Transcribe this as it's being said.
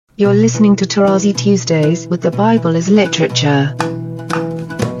You're listening to Tarazi Tuesdays with the Bible as Literature.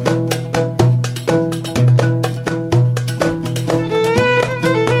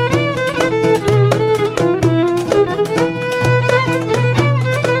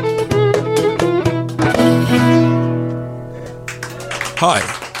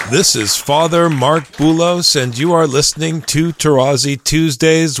 Hi, this is Father Mark Boulos, and you are listening to Tarazi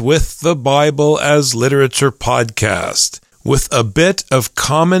Tuesdays with the Bible as Literature podcast. With a bit of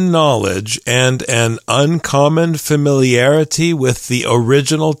common knowledge and an uncommon familiarity with the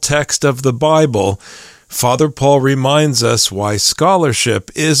original text of the Bible, Father Paul reminds us why scholarship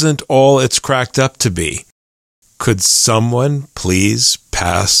isn't all it's cracked up to be. Could someone please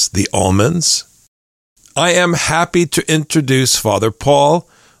pass the almonds? I am happy to introduce Father Paul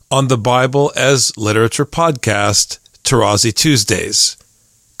on the Bible as Literature podcast, Tarazi Tuesdays.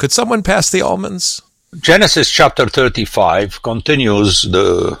 Could someone pass the almonds? Genesis chapter 35 continues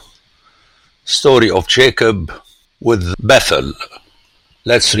the story of Jacob with Bethel.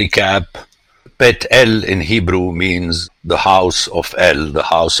 Let's recap. Bet El in Hebrew means the house of El, the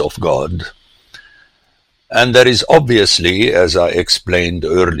house of God. And there is obviously, as I explained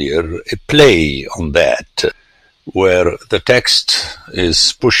earlier, a play on that, where the text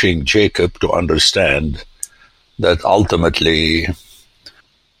is pushing Jacob to understand that ultimately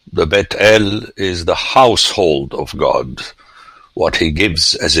the Bet El is the household of God, what he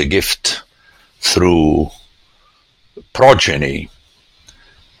gives as a gift through progeny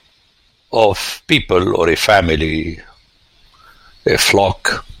of people or a family, a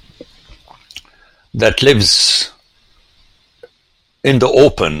flock that lives in the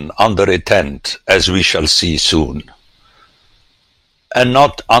open under a tent, as we shall see soon, and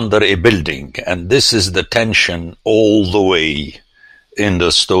not under a building. And this is the tension all the way in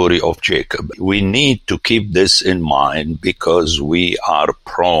the story of Jacob. We need to keep this in mind because we are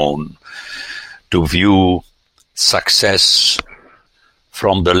prone to view success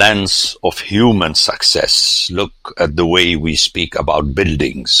from the lens of human success. Look at the way we speak about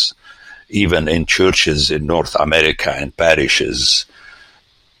buildings. Even in churches in North America and parishes,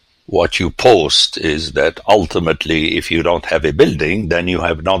 what you post is that ultimately, if you don't have a building, then you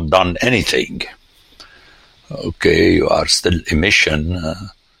have not done anything. Okay, you are still a mission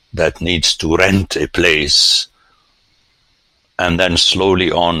that needs to rent a place, and then slowly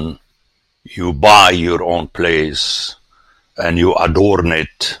on, you buy your own place, and you adorn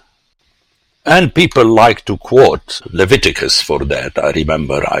it. And people like to quote Leviticus for that. I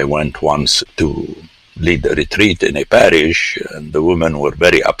remember I went once to lead a retreat in a parish, and the women were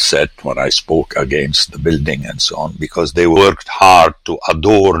very upset when I spoke against the building and so on, because they worked hard to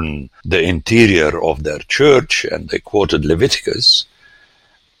adorn the interior of their church, and they quoted Leviticus.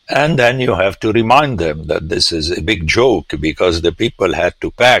 And then you have to remind them that this is a big joke, because the people had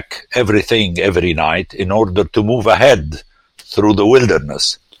to pack everything every night in order to move ahead through the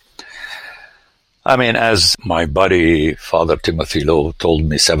wilderness. I mean, as my buddy, Father Timothy Lowe, told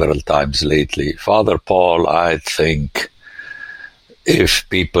me several times lately, Father Paul, I think if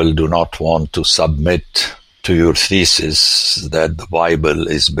people do not want to submit to your thesis that the Bible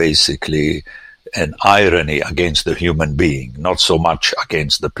is basically an irony against the human being, not so much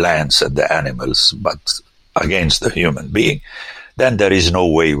against the plants and the animals, but against the human being, then there is no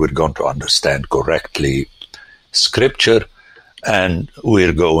way we're going to understand correctly Scripture, and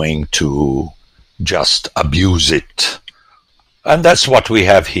we're going to just abuse it. And that's what we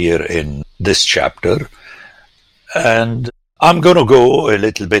have here in this chapter. And I'm going to go a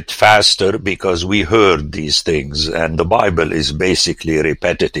little bit faster because we heard these things, and the Bible is basically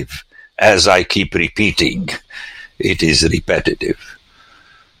repetitive. As I keep repeating, it is repetitive.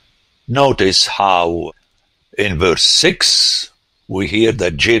 Notice how in verse 6 we hear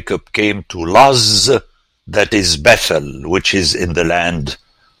that Jacob came to Luz, that is Bethel, which is in the land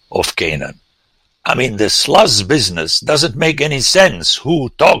of Canaan. I mean, this Luz business doesn't make any sense. Who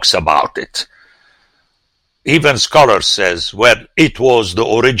talks about it? Even scholars says, well, it was the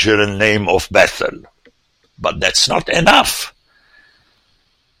original name of Bethel. But that's not enough.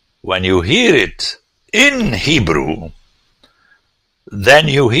 When you hear it in Hebrew, then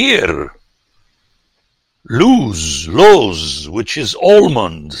you hear Luz, which is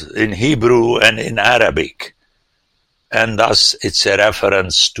almond in Hebrew and in Arabic. And thus it's a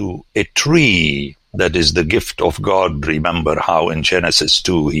reference to a tree that is the gift of God. Remember how in Genesis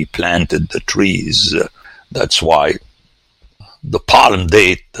 2 he planted the trees. That's why the palm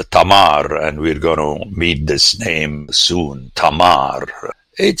date, the Tamar, and we're going to meet this name soon, Tamar.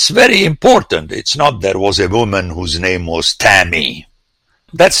 It's very important. It's not there was a woman whose name was Tammy.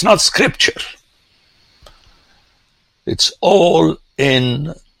 That's not Scripture. It's all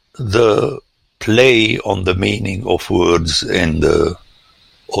in the play on the meaning of words in the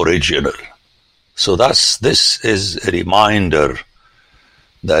original. So thus, this is a reminder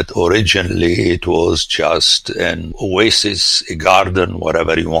that originally it was just an oasis, a garden,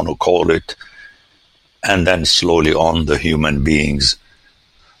 whatever you want to call it, and then slowly on the human beings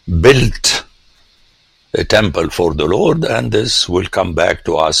built a temple for the Lord, and this will come back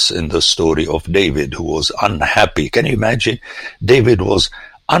to us in the story of David, who was unhappy. Can you imagine? David was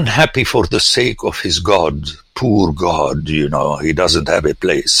unhappy for the sake of his God. Poor God, he doesn't have a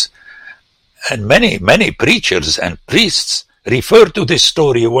place. And many preachers and priests refer to this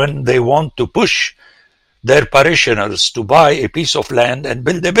story when they want to push their parishioners to buy a piece of land and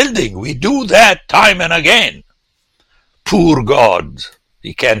build a building. We do that time and again. Poor God,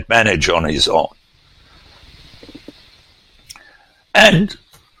 he can't manage on his own. And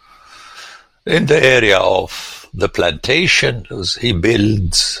in the area of the plantation, he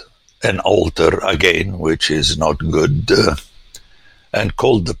builds an altar again, which is not good, and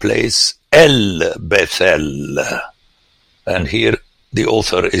called the place El Bethel. And here the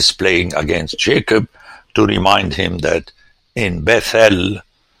author is playing against Jacob to remind him that in Bethel,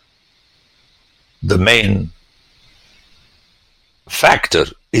 the main factor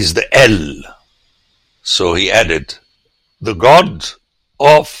is the El. So he added the God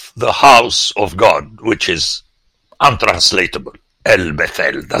of the house of God, which is untranslatable. El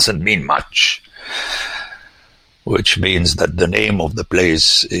Bethel doesn't mean much, which means that the name of the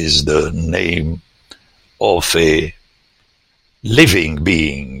place is the name of a living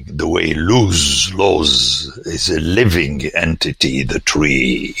being, the way Luz is a living entity, the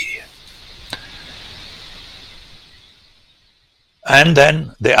tree. And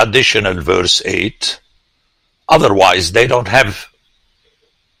then the additional verse 8, otherwise they don't have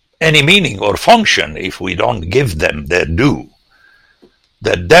any meaning or function if we don't give them their due.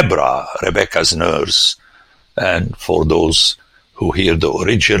 That Deborah, Rebecca's nurse, and for those who hear the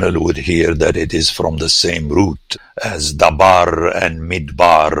original would hear that it is from the same root as Dabar and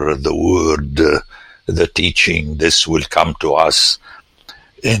Midbar, the word, the teaching. This will come to us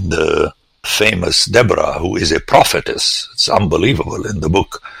in the famous Deborah, who is a prophetess. It's unbelievable in the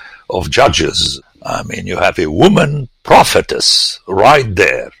book of Judges. I mean, you have a woman prophetess right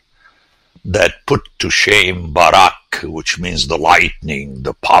there that put to shame Barak, which means the lightning,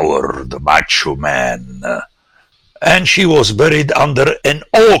 the power, the macho man. And she was buried under an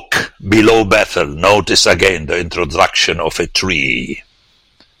oak below Bethel. Notice again the introduction of a tree.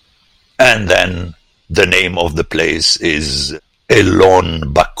 And then the name of the place is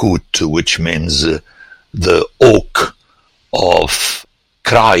Elon Bakut, which means the oak of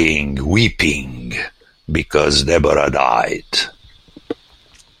crying, weeping, because Deborah died.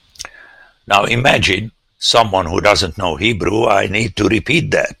 Now imagine someone who doesn't know Hebrew, I need to repeat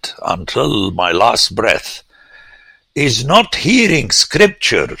that until my last breath, is not hearing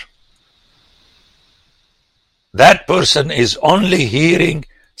scripture. That person is only hearing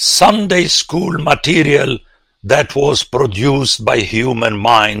Sunday school material that was produced by human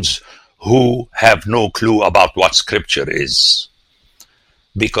minds who have no clue about what scripture is,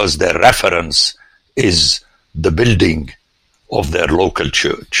 because their reference is the building of their local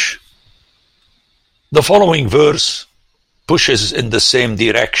church. The following verse pushes in the same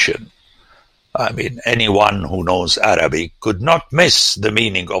direction. I mean, anyone who knows Arabic could not miss the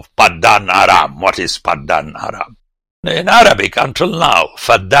meaning of Paddan Aram. What is Paddan Aram? In Arabic, until now,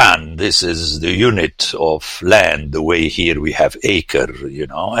 Faddan, this is the unit of land, the way here we have acre,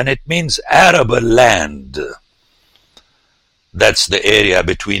 and it means arable land. That's the area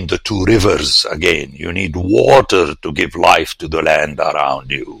between the two rivers again. You need water to give life to the land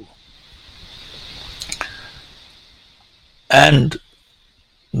around you. And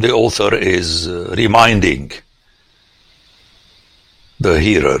the author is reminding the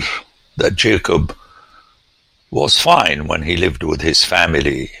hearer that Jacob was fine when he lived with his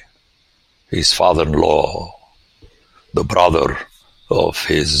family, his father-in-law, the brother of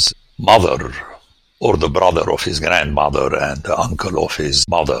his mother, or the brother of his grandmother and the uncle of his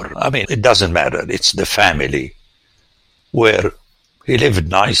mother. I mean, it doesn't matter. It's the family where he lived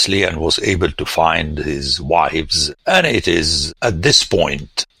nicely and was able to find his wives. And it is at this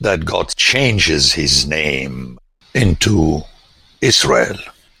point that God changes his name into Israel.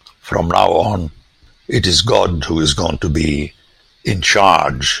 From now on, it is God who is going to be in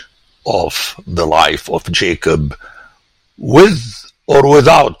charge of the life of Jacob, with or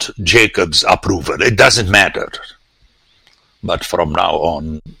without Jacob's approval. It doesn't matter. But from now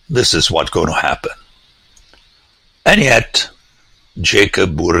on, this is what's going to happen. And yet,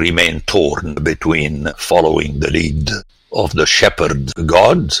 Jacob will remain torn between following the lead of the shepherd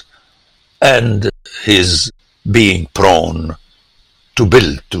God and his being prone to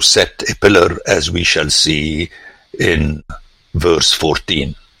build, to set a pillar, as we shall see in verse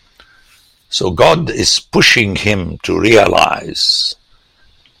 14. So God is pushing him to realize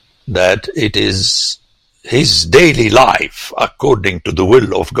that it is his daily life, according to the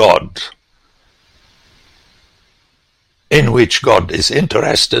will of God, in which God is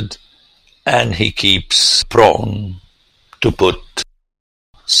interested, and he keeps prone to put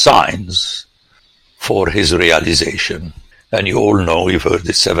signs for his realization. And you all know, you've heard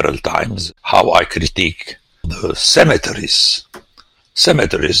this several times, how I critique the cemeteries.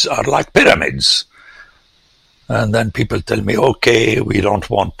 Cemeteries are like pyramids. And then people tell me, okay, we don't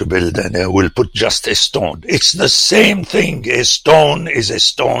want to build any, we'll put just a stone. It's the same thing. A stone is a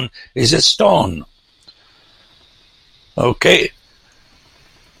stone is a stone. Okay?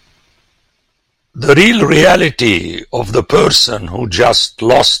 The real reality of the person who just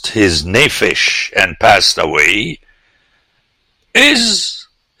lost his nephesh and passed away is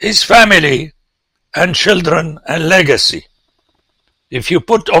his family and children and legacy. If you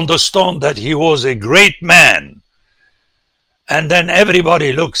put on the stone that he was a great man, and then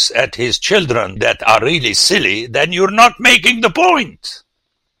everybody looks at his children that are really silly, then you're not making the point.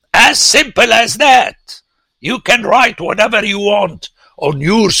 As simple as that. You can write whatever you want on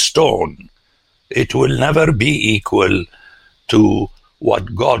your stone. It will never be equal to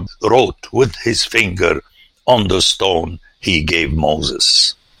what God wrote with his finger on the stone he gave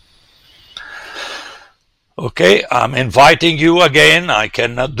Moses. Okay, I'm inviting you again. I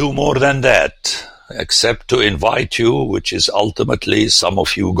cannot do more than that, except to invite you, which is ultimately, some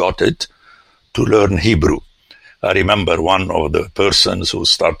of you got it, to learn Hebrew. I remember one of the persons who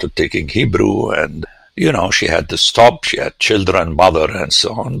started taking Hebrew, and, she had to stop. She had children, mother, and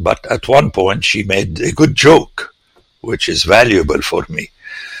so on. But at one point, she made a good joke, which is valuable for me.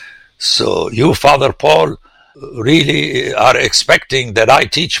 So you, Father Paul, really are expecting that I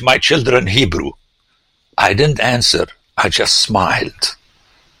teach my children Hebrew. I didn't answer. I just smiled.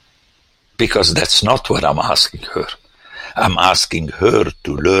 Because that's not what I'm asking her. I'm asking her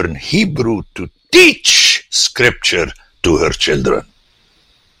to learn Hebrew to teach Scripture to her children.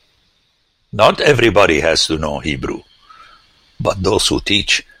 Not everybody has to know Hebrew, but those who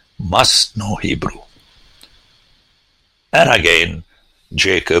teach must know Hebrew. And again,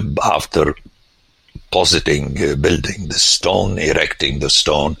 Jacob, after building the stone, erecting the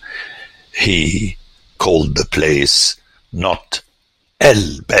stone, he called the place not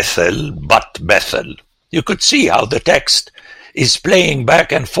El Bethel, but Bethel. You could see how the text is playing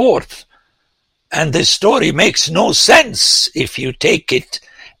back and forth. And the story makes no sense if you take it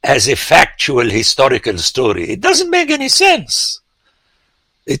as a factual historical story. It doesn't make any sense.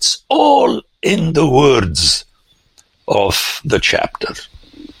 It's all in the words of the chapter.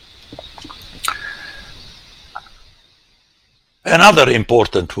 Another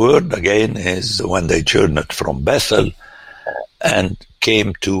important word, again, is when they journeyed from Bethel and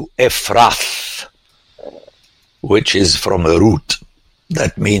came to Ephrath, which is from a root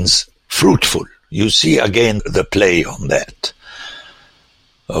that means fruitful. You see again the play on that.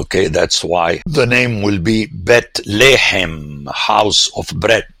 Okay, that's why the name will be Bethlehem, house of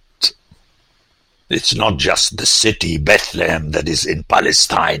bread. It's not just the city Bethlehem that is in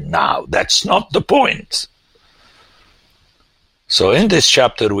Palestine now. That's not the point. So in this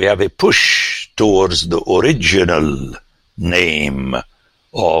chapter we have a push towards the original name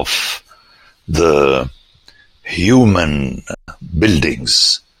of the human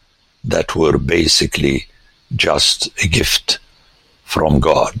buildings that were basically just a gift from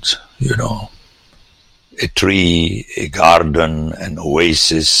God, a tree, a garden, an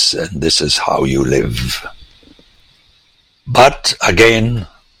oasis, and this is how you live. But again,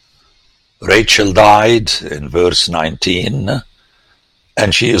 Rachel died in verse 19,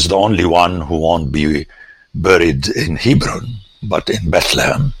 and she is the only one who won't be buried in Hebron, but in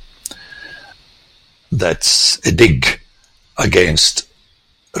Bethlehem. That's a dig against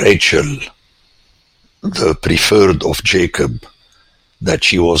Rachel, the preferred of Jacob, that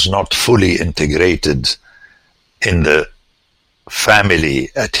she was not fully integrated in the family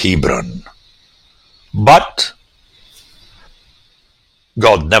at Hebron. But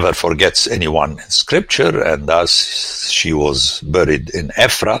God never forgets anyone in Scripture, and thus she was buried in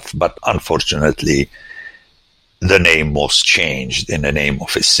Ephrath, but unfortunately the name was changed in the name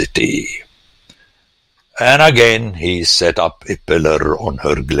of a city. And again he set up a pillar on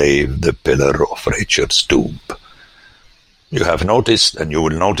her grave, the pillar of Rachel's tomb. You have noticed, and you will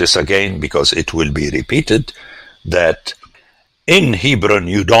notice again because it will be repeated, that in Hebron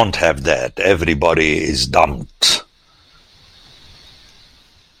you don't have that. Everybody is dumped.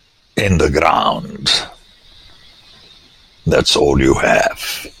 in the ground. That's all you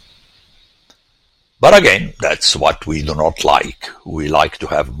have. But again, that's what we do not like. We like to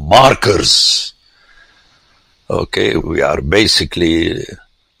have markers. Okay, we are basically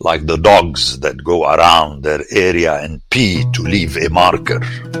like the dogs that go around their area and pee to leave a marker.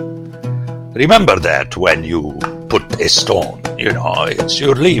 Remember that when you put a stone,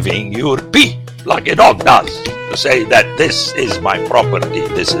 you're leaving your pee, like a dog does, to say that this is my property,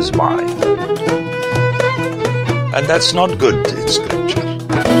 this is mine. And that's not good in Scripture.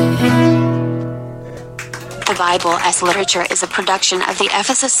 The Bible as Literature is a production of the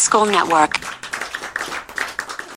Ephesus School Network.